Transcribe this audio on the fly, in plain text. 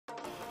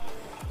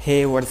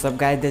Hey, what's up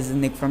guys, this is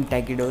Nick from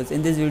Techy.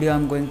 In this video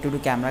I'm going to do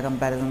camera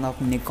comparison of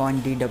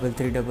Nikon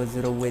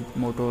D3300 with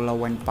Motorola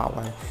One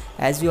Power.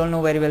 As we all know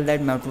very well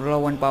that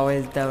Motorola One Power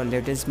is the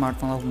latest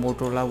smartphone of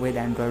Motorola with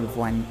Android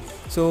One.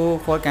 So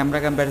for camera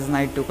comparison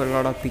I took a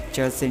lot of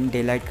pictures in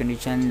daylight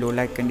condition, low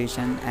light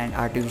condition and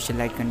artificial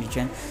light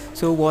condition.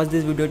 So watch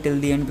this video till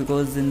the end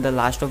because in the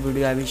last of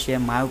video I will share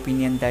my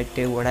opinion that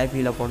what I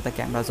feel about the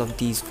cameras of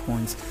these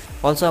phones.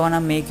 Also I wanna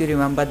make you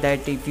remember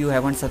that if you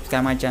haven't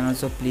subscribed my channel,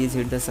 so please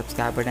hit the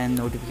subscribe button and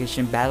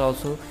notification bell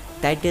also,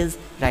 that is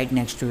right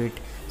next to it.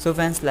 So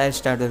friends, let's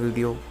start the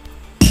video.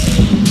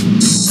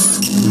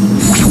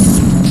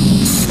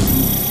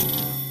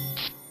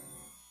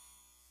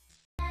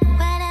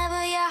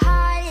 Whenever your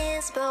heart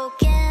is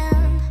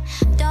broken,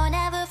 don't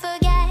ever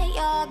forget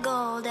you're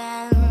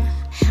golden.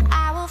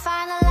 I will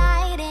find the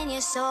light in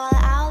your soul,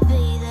 I'll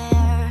be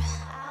there.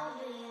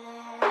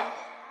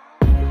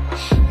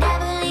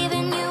 Never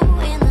leaving you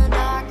in the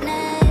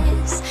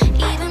darkness,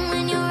 even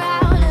when you're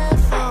out of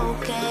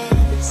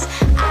focus.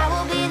 I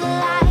will be the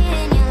light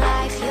in your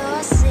life,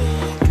 you'll see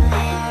it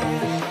clear.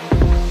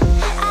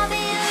 I'll be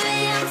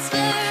your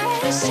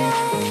inspiration,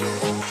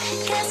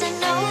 'cause I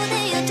know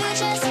that you'll do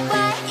just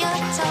what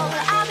you're told.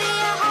 I'll be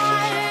your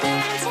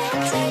hard-earned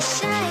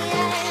temptation,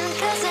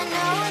 'cause I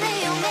know that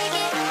you'll make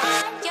it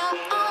on your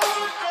own.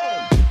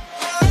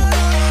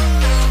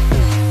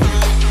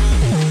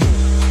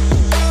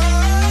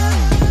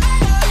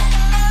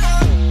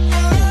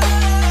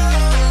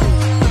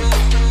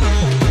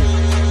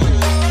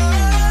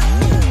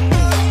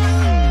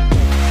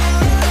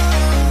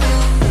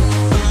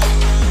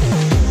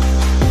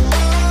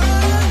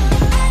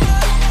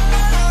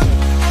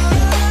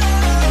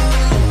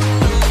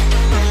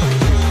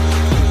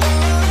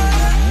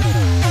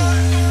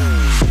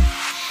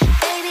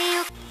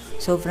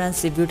 So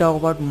friends, if you talk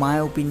about my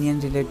opinion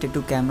related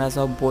to cameras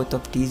of both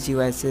of these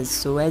devices,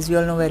 so as we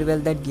all know very well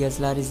that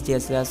DSLR is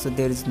DSLR, so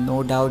there is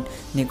no doubt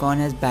Nikon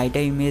has brighter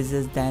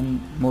images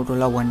than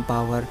Motorola One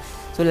Power.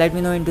 So let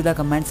me know into the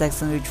comment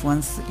section which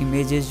one's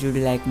images you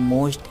like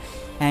most,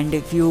 and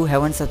if you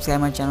haven't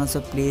subscribed my channel,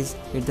 so please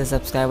hit the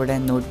subscribe button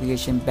and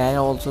notification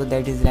bell also,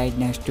 that is right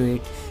next to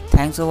it.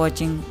 Thanks for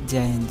watching.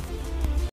 Jai Hind.